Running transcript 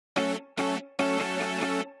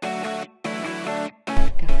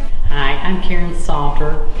I'm Karen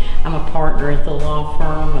Salter. I'm a partner at the law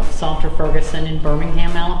firm of Salter Ferguson in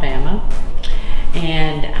Birmingham, Alabama.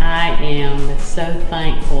 And I am so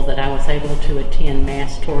thankful that I was able to attend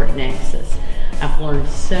Mass Tort Nexus. I've learned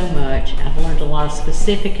so much. I've learned a lot of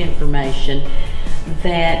specific information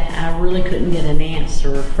that I really couldn't get an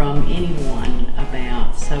answer from anyone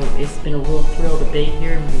about. So it's been a real thrill to be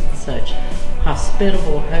here with such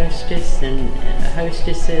hospitable hostesses and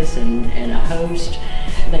a host.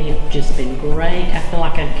 They have just been great. I feel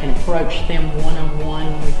like I can approach them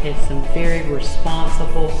one-on-one. We've had some very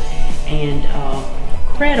responsible and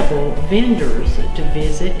credible vendors to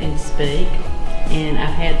visit and speak. And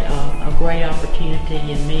I've had a great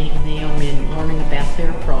opportunity in meeting them and learning about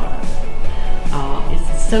their product.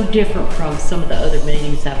 It's so different from some of the other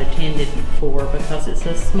meetings I've attended before because it's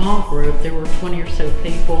a small group. There were 20 or so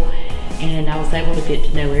people, and I was able to get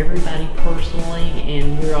to know everybody personally,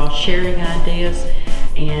 and we're all sharing ideas.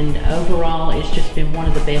 And overall, it's just been one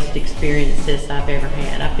of the best experiences I've ever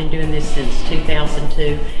had. I've been doing this since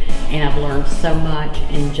 2002, and I've learned so much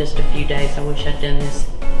in just a few days. I wish I'd done this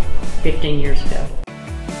 15 years ago.